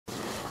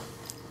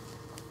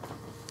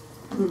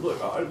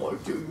Like, I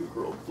like to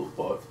grow up the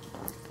butt.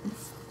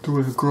 Do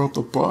I grow up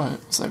the butt?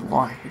 It's like,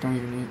 why? You don't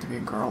even need to be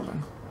a girl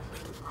then.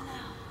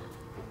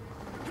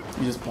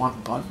 You just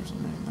want butt or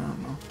something. I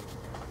don't know.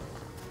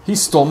 He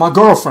stole my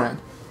girlfriend.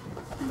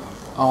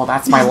 Oh,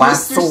 that's my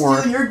last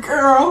sword. Steal your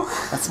girl.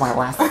 That's my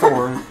last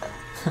sword.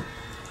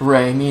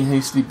 Ray, me and him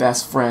used to be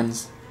best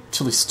friends.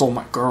 Till he stole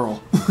my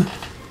girl.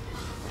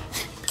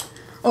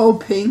 Oh,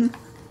 Ping.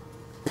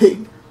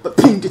 Ping. But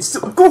Ping did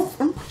steal my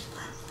girlfriend.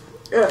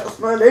 Yes,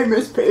 my name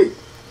is Ping.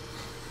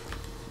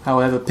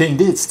 However, Ping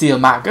did steal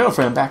my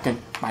girlfriend back in...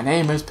 My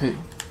name is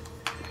Ping.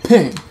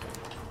 Ping.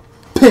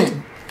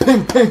 Ping.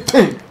 Ping, ping,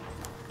 ping.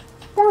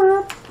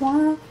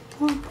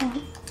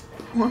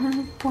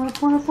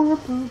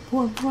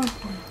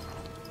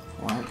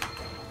 What?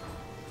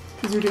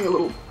 Because you're doing a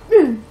little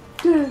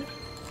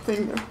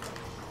thing there.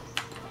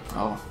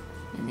 Oh,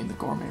 you mean the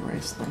gourmet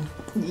race thing?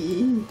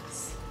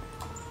 Yes.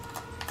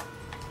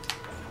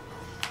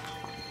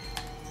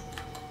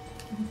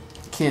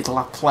 Kids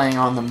like playing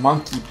on the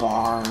monkey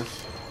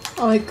bars.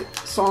 I like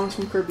songs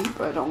from Kirby,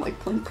 but I don't like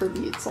playing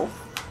Kirby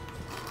itself.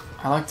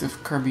 I liked the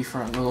Kirby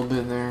for a little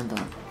bit there,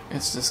 but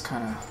it's just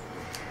kind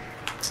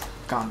of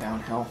gone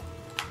downhill.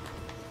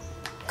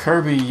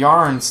 Kirby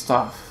yarn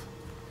stuff.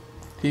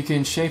 He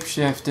can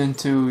shapeshift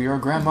into your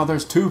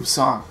grandmother's tube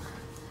sock.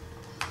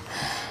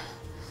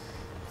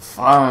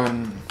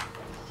 Fun.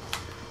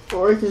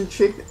 Or I can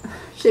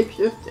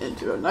shapeshift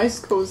into a nice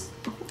cozy.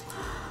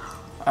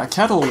 A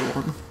kettle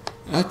warm.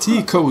 A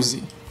tea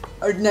cozy.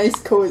 A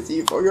nice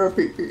cozy for your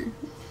pee-pee.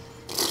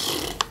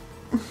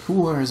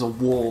 Who wears a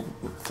wool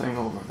thing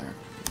over there?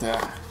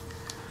 Yeah.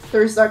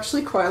 There's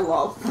actually quite a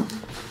lot of them.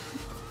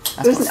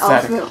 That's There's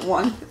pathetic. an elephant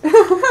one.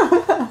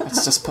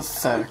 That's just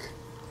pathetic.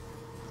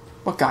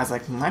 What guy's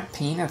like, my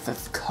penis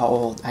is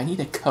cold. I need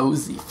a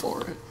cozy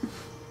for it.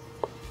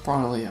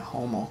 Probably a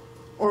homo.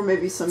 Or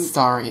maybe some...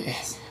 Sorry,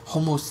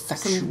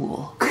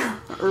 homosexual.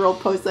 Earl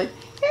post like,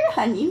 here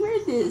honey, wear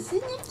this,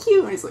 isn't it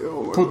cute? And he's like,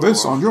 oh my Put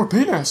this on your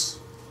penis.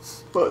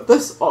 Put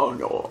this on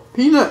your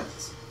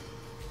penis.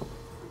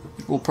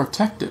 It will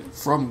protect it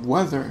from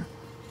weather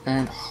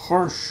and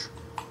harsh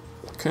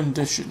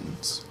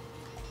conditions.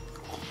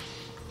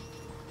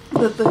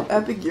 The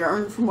epic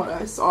yarn, from what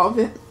I saw of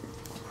it,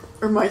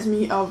 reminds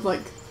me of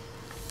like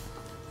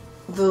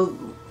the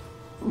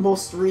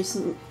most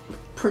recent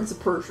Prince of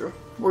Persia,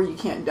 where you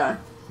can't die.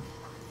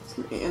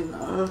 And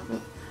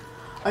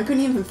I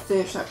couldn't even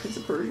finish that Prince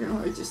of Persia.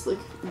 I was just like,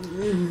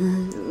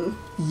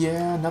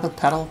 Yeah, another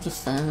Petal of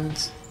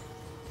Defense.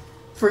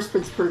 first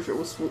Prince of Persia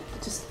was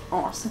just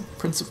awesome.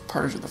 Prince of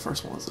Persia, the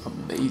first one was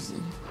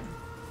amazing.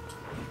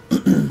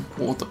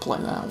 We'll have to play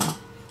that one.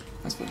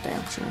 That's for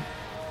damn sure.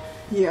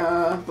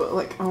 Yeah, but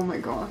like, oh my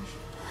gosh.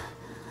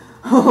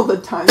 All the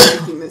time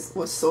making this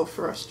was so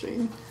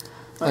frustrating.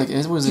 Like,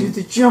 it was... Do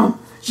the jump!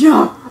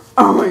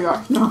 Oh my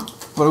gosh, no.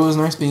 But it was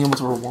nice being able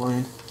to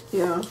rewind.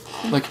 Yeah.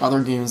 Like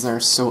other games that are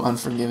so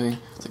unforgiving.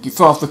 It's like, you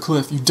fall off the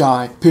cliff, you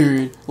die,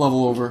 period,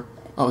 level over.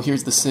 Oh,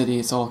 here's the city,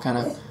 it's all kind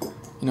of,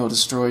 you know,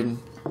 destroyed and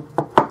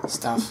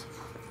stuff.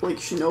 Like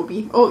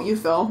Shinobi. Oh, you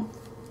fell.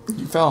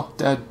 You fell,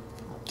 dead.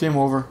 Game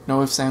over.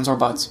 No ifs, ands, or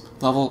buts.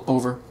 Level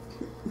over.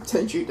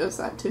 Tenchu does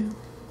that too.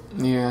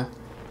 Yeah.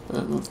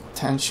 But with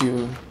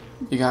Tenchu,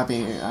 you gotta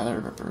be either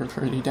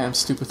pretty damn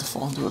stupid to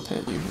fall into a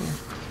pit, usually.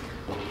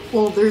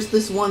 Well, there's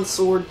this one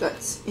sword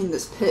that's in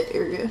this pit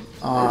area.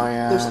 Oh,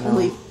 yeah, There's I know.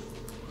 only...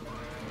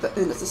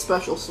 and it's a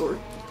special sword.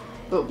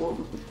 But we'll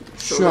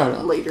show Shut that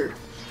up. later.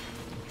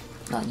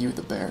 Not you,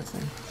 the bear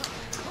thing.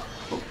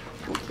 Oh,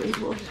 okay,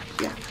 well,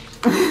 yeah.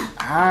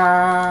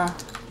 Ah!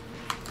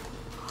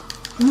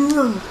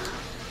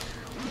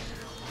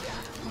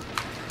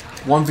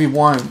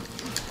 1v1.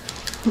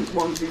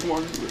 1v1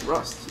 with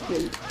Rust.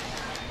 Yeah.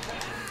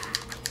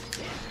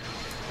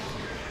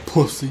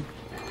 Pussy.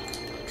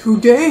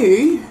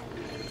 Today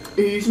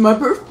is my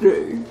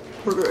birthday.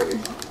 Hooray.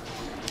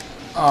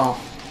 Oh,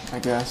 I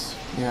guess.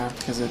 Yeah,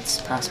 because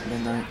it's past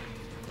midnight.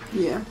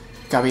 Yeah.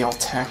 Gotta be all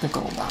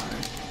technical about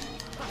it.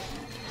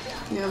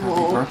 Yeah, Happy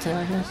well, birthday,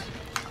 I guess?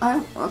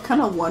 I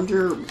kind of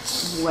wonder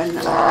when,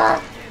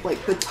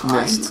 like, the time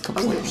I Missed was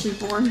completely. actually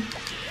born.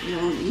 You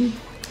know what I mean?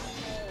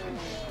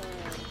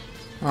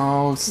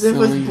 Oh, 'Cause it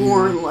was silly.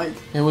 born, like,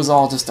 It was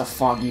all just a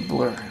foggy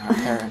blur in our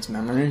parents'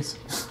 memories.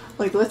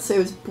 let's say I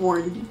was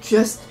born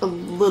just a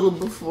little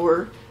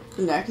before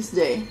the next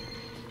day.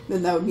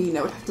 Then that would mean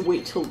I would have to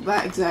wait till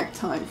that exact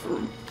time for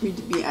me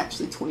to be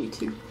actually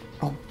 22.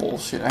 Oh,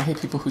 bullshit. I hate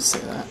people who say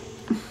that.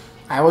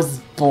 I was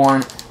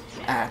born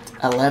at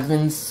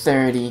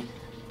 11:30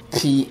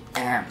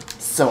 p.m.,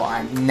 so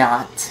I'm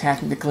not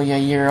technically a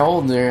year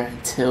older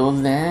until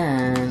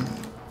then.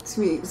 It's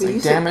me. It's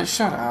like, damn it,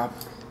 shut up.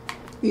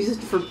 Use it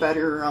for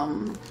better,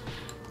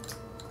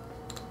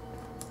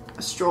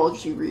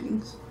 astrology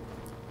readings.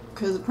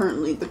 Because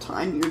apparently the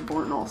time you were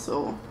born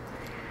also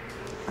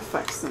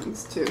affects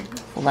things, too.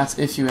 Well, that's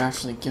if you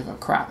actually give a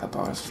crap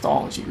about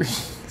astrology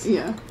readings.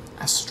 Yeah.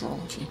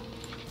 Astrology.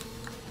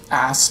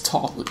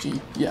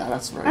 Astrology. Yeah,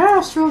 that's right.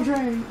 Astrology!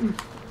 And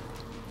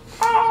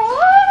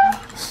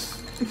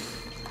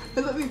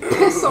let me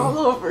piss It's all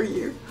over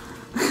you.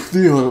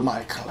 Feel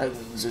my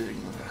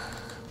cleansing.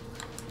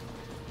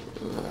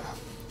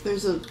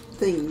 There's a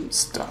thing.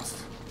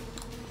 Stuff.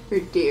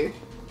 Right there.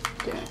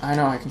 I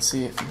know, I can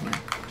see it from here.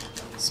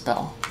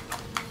 Spell.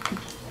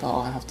 But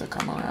I'll have to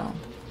come around.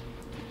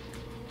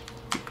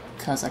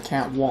 Because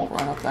I won't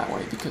run up that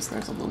way because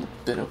there's a little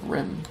bit of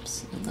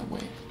rims in the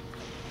way.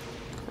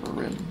 Or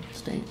rim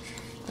stage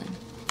thing.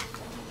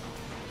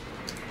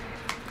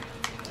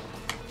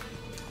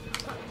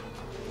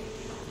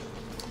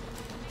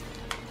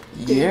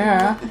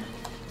 Yeah.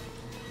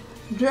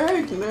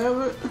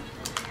 Dagnabbit.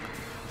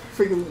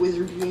 Freaking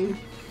wizard game.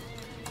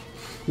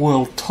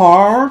 Well,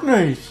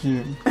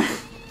 tarnation.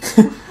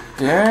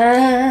 Dagnabbit.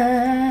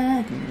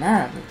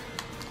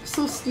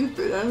 So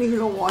stupid. I don't even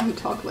know why he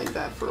talked like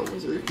that for a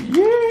wizard.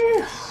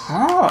 Yeah.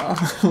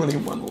 Only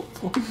one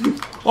level.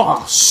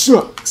 Oh,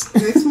 shucks.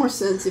 It makes more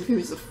sense if he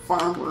was a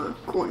farmer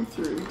going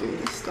through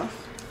doing this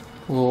stuff.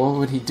 Well, what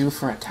would he do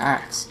for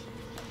attacks?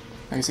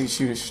 I guess he'd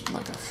shoot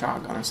like a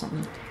shotgun or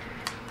something.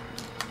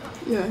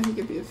 Yeah, he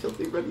could be a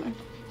filthy redneck.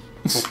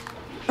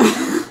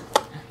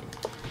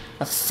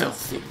 A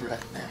filthy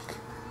redneck.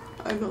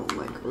 I don't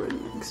like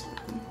rednecks.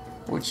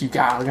 What you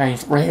got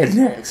against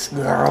rednecks,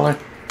 girl? I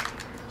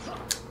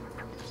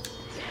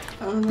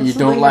don't know, you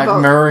don't like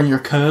murdering your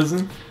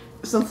cousin?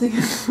 Something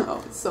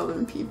about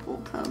southern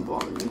people kind of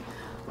bother me.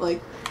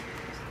 Like,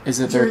 is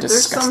it their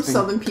there's some disgusting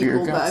southern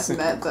people that guts I've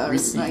met that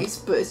greasy? are nice,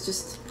 but it's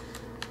just...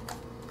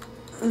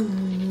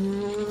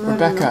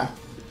 Rebecca,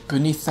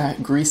 beneath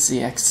that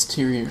greasy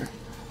exterior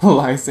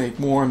lies a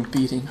warm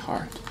beating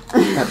heart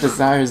that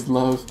desires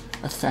love,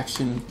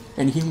 affection,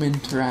 and human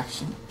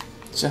interaction,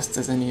 just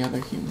as any other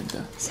human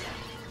does.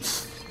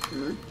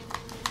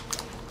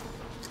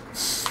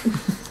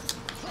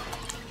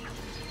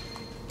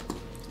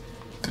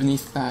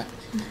 Beneath that,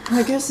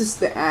 I guess it's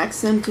the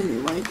accent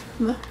and like,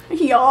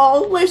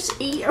 y'all, let's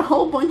eat a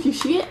whole bunch of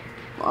shit.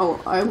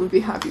 Well, I would be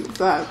happy with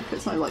that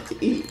because I like to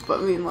eat, but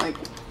I mean, like,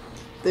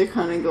 they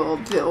kind of go a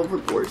bit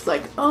overboard. It's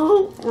like,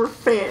 oh, we're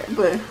fat,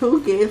 but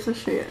who gives a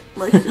shit?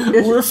 Like,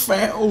 we're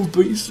fat,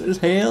 obese as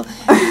hell.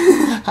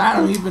 I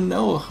don't even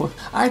know.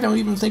 I don't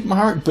even think my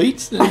heart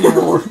beats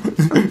anymore.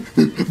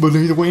 But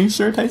either way,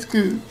 sure tastes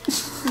good.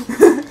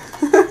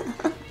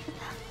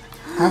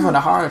 Having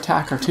a heart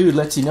attack or two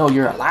lets you know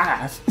you're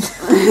alive.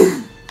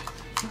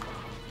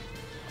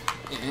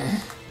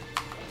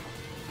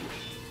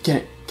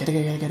 Get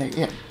it.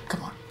 Yeah,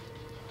 come on.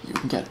 You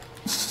can get it.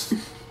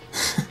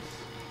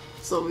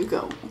 So we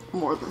got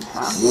more than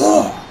half.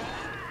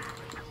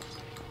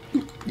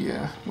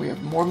 Yeah, we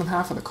have more than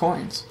half of the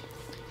coins.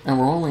 And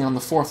we're only on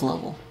the 4th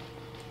level.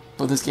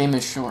 But this game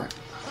is short.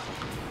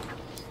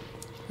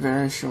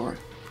 Very short.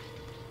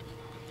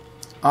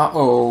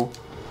 Uh-oh.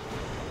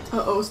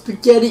 Uh-oh,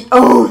 spaghetti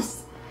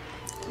oath!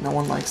 No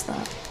one likes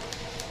that.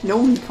 No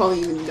one probably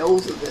even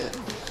knows of it.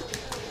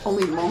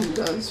 Only Mom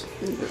does.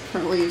 And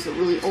apparently it's a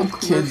really old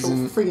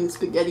commercial for friggin'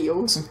 spaghetti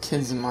oath. Some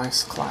kids in my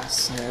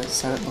class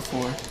said it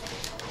before.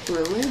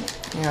 Really?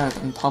 Yeah,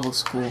 in public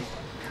school.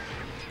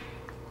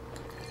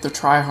 The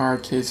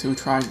try-hard kids who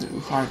tried too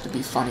hard to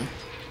be funny.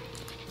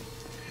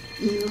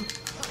 Yeah.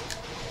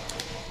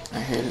 I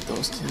hated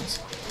those kids.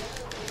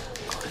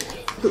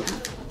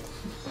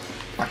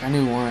 Like, I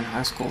knew one in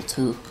high school,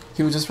 too.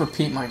 He would just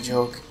repeat my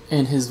joke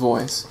in his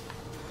voice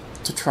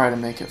to try to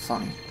make it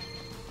funny.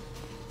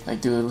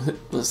 Like, dude,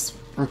 let's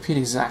repeat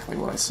exactly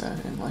what I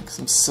said in, like,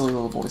 some silly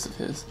little voice of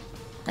his.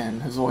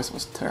 And his voice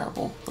was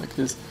terrible. Like,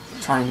 his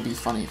trying to be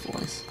funny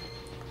voice.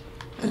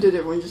 And did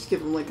everyone just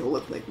give him, like, a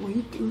look like, what are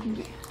you doing,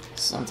 man?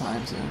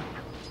 Sometimes, yeah.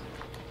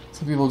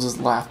 Some people just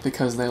laugh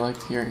because they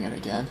liked hearing it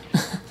again.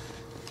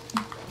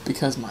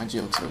 Because my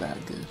jokes are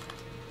that good.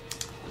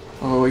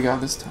 Oh, what we got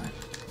this time?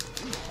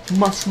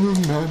 Mushroom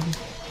Man.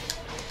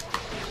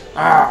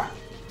 Ah!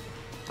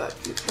 Badger.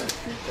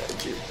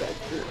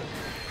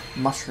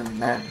 Mushroom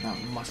Man, not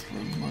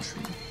mushroom.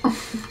 Mushroom.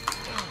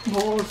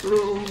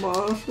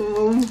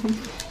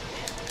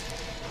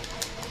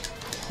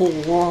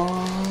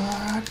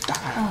 What?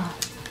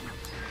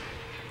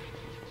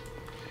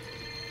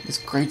 This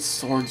great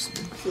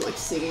swordsman. I feel like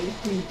singing.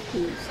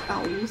 Who's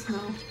owls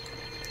now?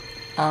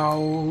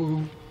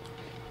 Owl.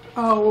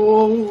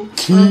 Owl.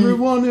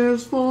 Everyone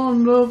is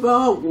fond of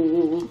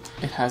owls.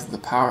 It has the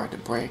power to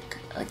break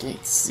a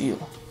gate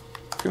seal.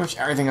 Pretty much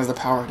everything has the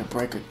power to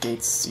break a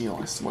gate seal,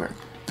 I swear.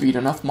 Beat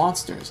enough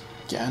monsters,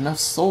 get enough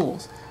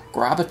souls,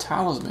 grab a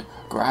talisman,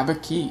 grab a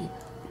key.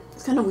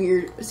 It's kind of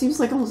weird. It seems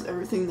like almost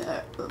everything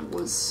that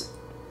was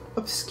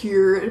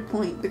obscure at a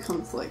point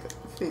becomes, like,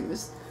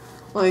 famous.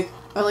 Like,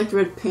 I liked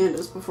red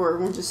pandas before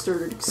everyone just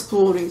started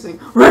exploding saying,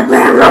 "Red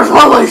pandas,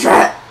 holy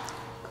shit!"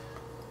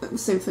 The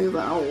same thing with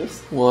the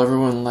owls. Well,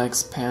 everyone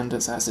likes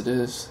pandas as it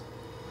is.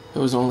 It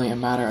was only a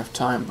matter of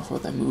time before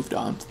they moved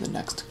on to the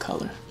next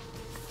color.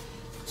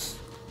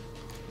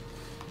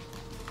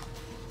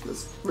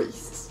 That's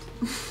racist.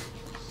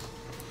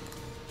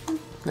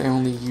 They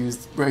only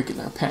used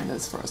regular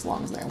pandas for as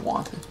long as they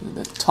wanted, and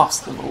then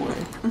tossed them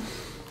away.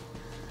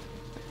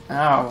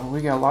 Oh,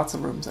 we got lots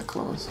of rooms that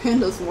close.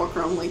 Pandas walk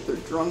around like they're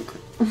drunk.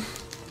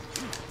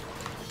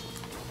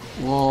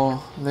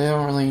 Well, they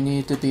don't really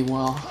need to be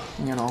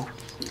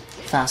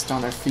fast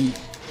on their feet.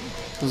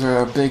 Those are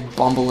a big,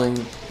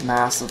 bumbling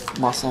mass of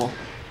muscle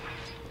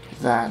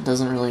that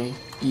doesn't really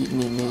eat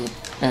any meat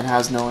and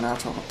has no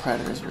natural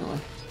predators, really.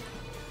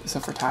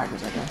 Except for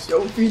tigers, I guess.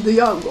 Don't feed the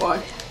young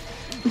boy.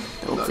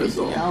 Don't feed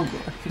the young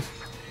boy.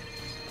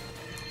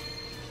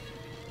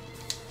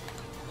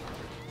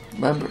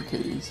 Remember,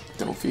 kiddies,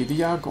 don't feed the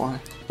jaguar.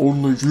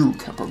 Only you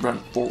can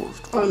prevent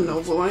forest fires. I don't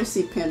know, but when I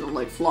see Panda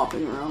like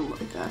flopping around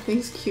like that, I think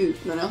it's cute,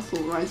 but it also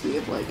reminds me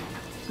of like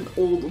an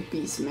old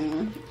obese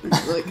man. And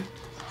he's like,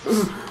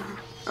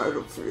 I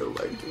don't feel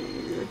like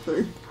doing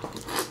anything.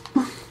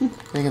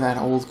 Think of that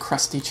old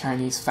crusty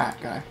Chinese fat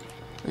guy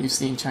that you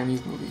see in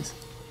Chinese movies.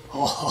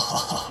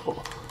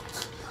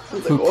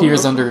 Who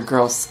peers under a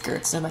girl's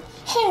skirts and like,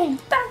 hey,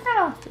 back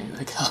off! And you're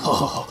like,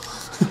 oh.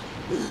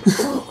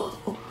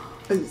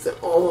 And he's like,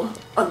 oh,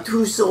 I'm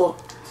too sore.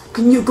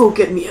 Can you go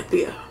get me a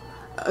beer?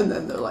 And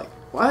then they're like,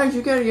 why did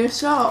you get it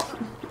yourself?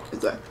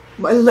 It's like,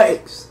 my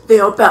legs, they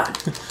are bad.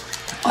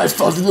 I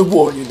fought in the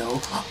war, you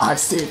know. I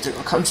saved your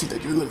country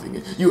that you're living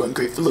in. You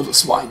ungrateful little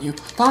swine, you.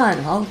 Fine,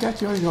 I'll get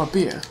you your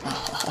beer.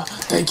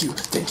 Thank you,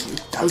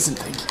 1,000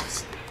 thank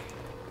yous.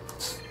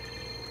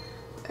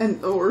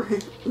 And or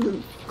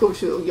go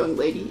to a young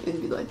lady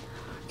and be like,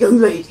 young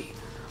lady,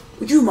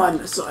 would you mind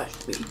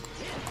massaging me?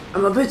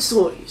 I'm a bit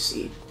sore, you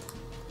see.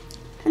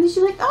 And she's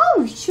like,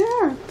 oh,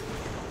 sure.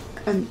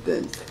 And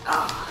then,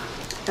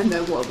 and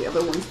then while the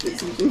other one's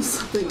busy doing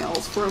something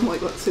else for him,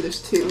 like let's say there's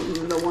two, and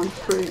then the one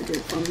pretty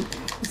good from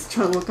is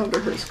trying to look under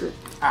her skirt.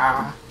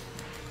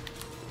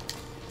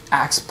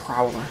 Axe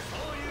Prowler.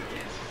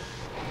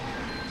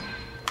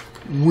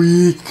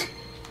 Weak.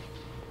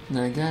 And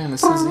then again,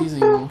 this is easy,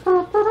 you know.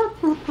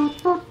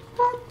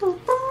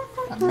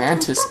 A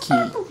Mantis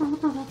Key,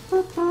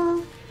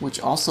 which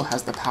also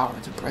has the power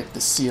to break the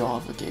seal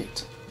of a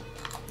gate.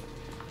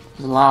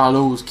 There's a lot of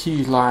those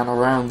keys lying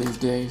around these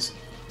days.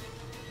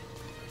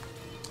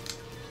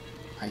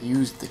 I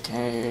used the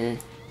key.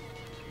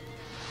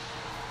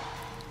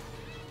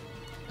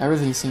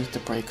 Everything seems to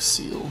break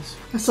seals.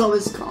 I saw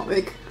this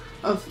comic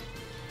of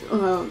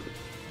a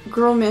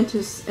girl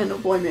mantis and a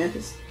boy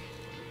mantis.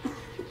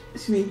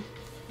 Excuse me.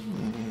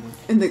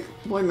 And the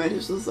boy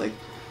mantis was like,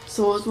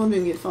 so I was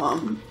wondering if,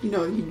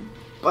 you'd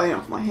bite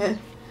off my head.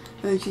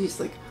 And then she's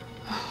like,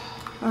 I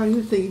don't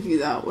even think of you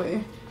that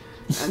way.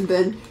 And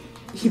then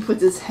he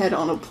puts his head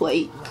on a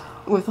plate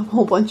with a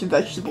whole bunch of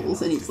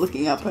vegetables and he's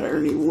looking up at her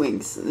and he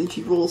winks and then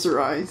she rolls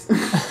her eyes.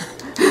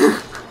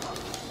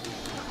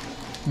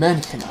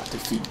 Men cannot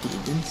defeat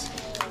demons.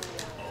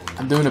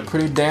 I'm doing a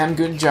pretty damn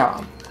good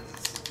job.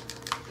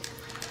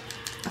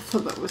 I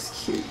thought that was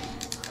cute.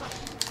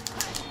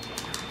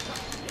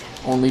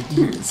 Only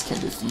demons can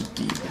defeat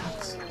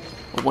demons.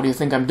 Well, what do you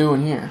think I'm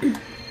doing here?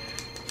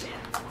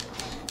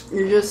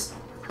 You're just...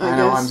 I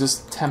know, I'm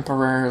just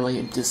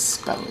temporarily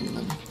dispelling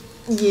them.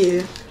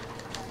 Yeah.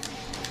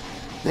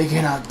 They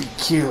cannot be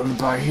killed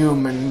by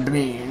human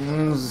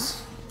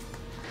beings.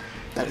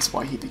 That is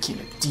why he became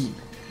a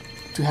demon.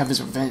 To have his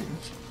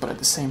revenge, but at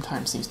the same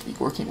time seems to be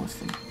working with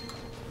them.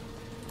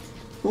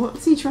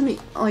 What's he trying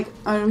to... I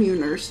don't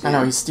even understand. I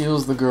know, he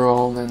steals the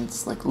girl, and then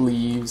it's like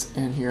leaves,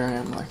 and here I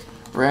am like,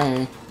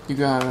 Ray, you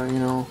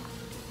gotta,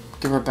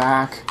 give her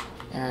back,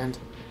 and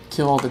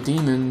kill all the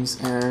demons,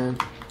 and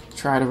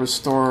try to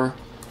restore,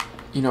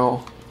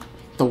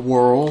 the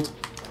world.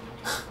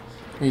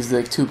 He's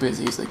like too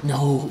busy. He's like,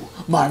 no,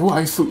 my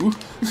waifu.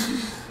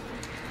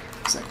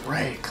 It's like,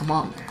 Ray, come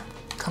on, man.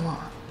 Come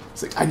on.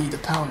 It's like, I need the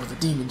power of a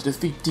demon to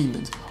defeat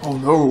demons. Oh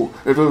no,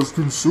 it has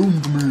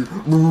consumed me.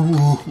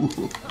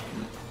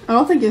 I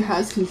don't think it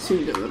has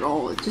consumed him at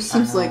all. It just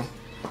seems like,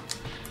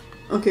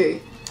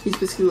 okay, he's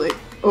basically like,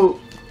 oh,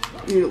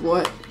 you know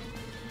what?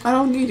 I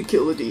don't need to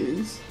kill the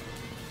demons.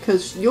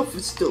 Because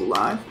Yofa's still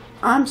alive.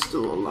 I'm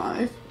still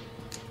alive.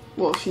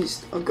 Well,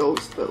 she's a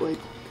ghost, but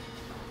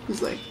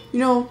he's like,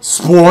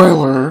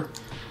 Spoiler!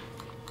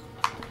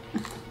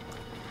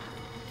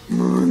 I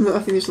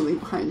think there's something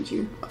behind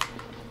you.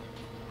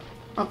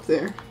 Up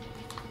there.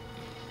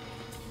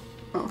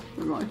 Oh,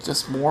 never mind.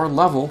 Just more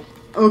level.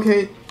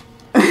 Okay.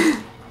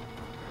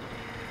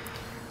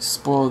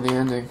 Spoil the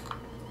ending.